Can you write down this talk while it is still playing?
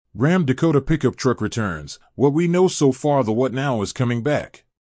Ram Dakota pickup truck returns. What we know so far, the what now is coming back.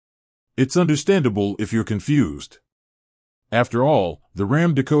 It's understandable if you're confused. After all, the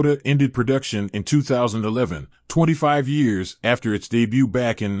Ram Dakota ended production in 2011, 25 years after its debut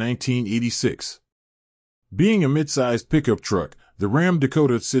back in 1986. Being a mid-sized pickup truck, the Ram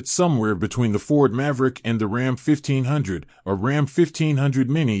Dakota sits somewhere between the Ford Maverick and the Ram 1500, or Ram 1500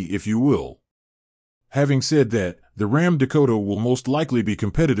 Mini if you will. Having said that, the Ram Dakota will most likely be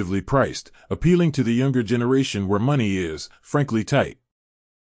competitively priced, appealing to the younger generation where money is, frankly, tight.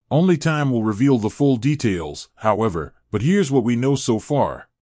 Only time will reveal the full details, however, but here's what we know so far.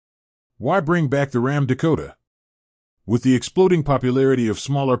 Why bring back the Ram Dakota? With the exploding popularity of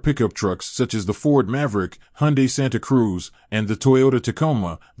smaller pickup trucks such as the Ford Maverick, Hyundai Santa Cruz, and the Toyota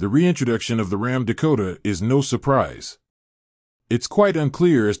Tacoma, the reintroduction of the Ram Dakota is no surprise. It's quite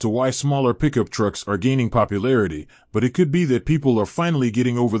unclear as to why smaller pickup trucks are gaining popularity, but it could be that people are finally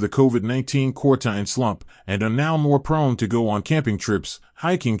getting over the COVID-19 quarantine slump and are now more prone to go on camping trips,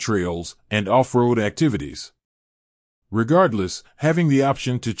 hiking trails, and off-road activities. Regardless, having the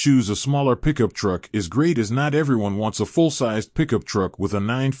option to choose a smaller pickup truck is great, as not everyone wants a full-sized pickup truck with a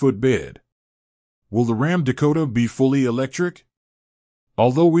 9-foot bed. Will the Ram Dakota be fully electric?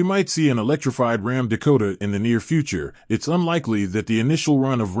 Although we might see an electrified Ram Dakota in the near future, it's unlikely that the initial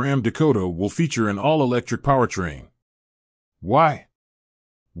run of Ram Dakota will feature an all-electric powertrain. Why?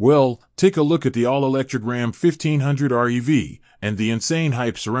 Well, take a look at the all-electric Ram 1500 REV and the insane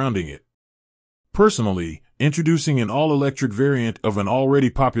hype surrounding it. Personally, introducing an all-electric variant of an already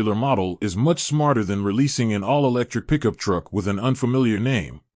popular model is much smarter than releasing an all-electric pickup truck with an unfamiliar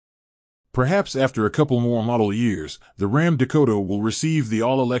name. Perhaps after a couple more model years, the Ram Dakota will receive the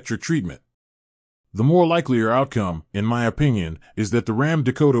all-electric treatment. The more likelier outcome, in my opinion, is that the Ram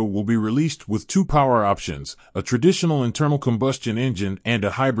Dakota will be released with two power options, a traditional internal combustion engine and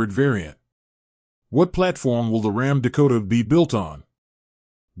a hybrid variant. What platform will the Ram Dakota be built on?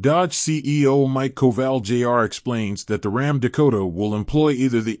 Dodge CEO Mike Koval Jr. explains that the Ram Dakota will employ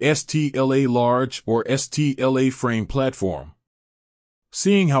either the STLA large or STLA frame platform.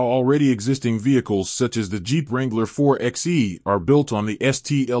 Seeing how already existing vehicles such as the Jeep Wrangler 4xe are built on the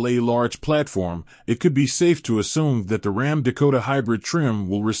STLA large platform, it could be safe to assume that the Ram Dakota hybrid trim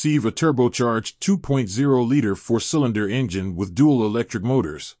will receive a turbocharged 2.0-liter four-cylinder engine with dual electric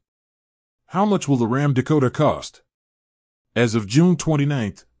motors. How much will the Ram Dakota cost? As of June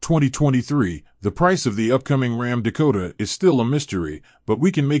 29, 2023, the price of the upcoming Ram Dakota is still a mystery, but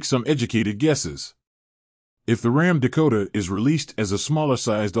we can make some educated guesses. If the Ram Dakota is released as a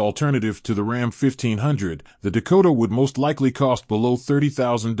smaller-sized alternative to the Ram 1500, the Dakota would most likely cost below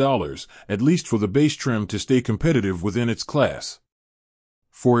 $30,000, at least for the base trim to stay competitive within its class.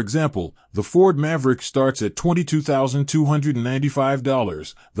 For example, the Ford Maverick starts at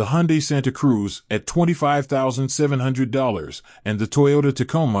 $22,295, the Hyundai Santa Cruz at $25,700, and the Toyota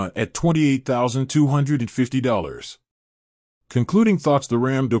Tacoma at $28,250. Concluding thoughts: the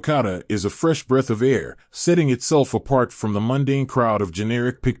Ram Dakota is a fresh breath of air, setting itself apart from the mundane crowd of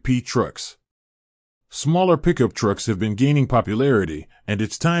generic pick-P trucks. Smaller pickup trucks have been gaining popularity, and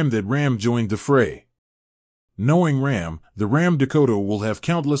it's time that Ram joined the fray. Knowing Ram, the Ram Dakota will have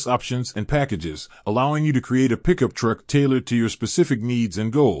countless options and packages, allowing you to create a pickup truck tailored to your specific needs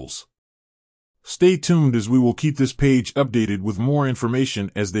and goals. Stay tuned as we will keep this page updated with more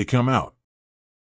information as they come out.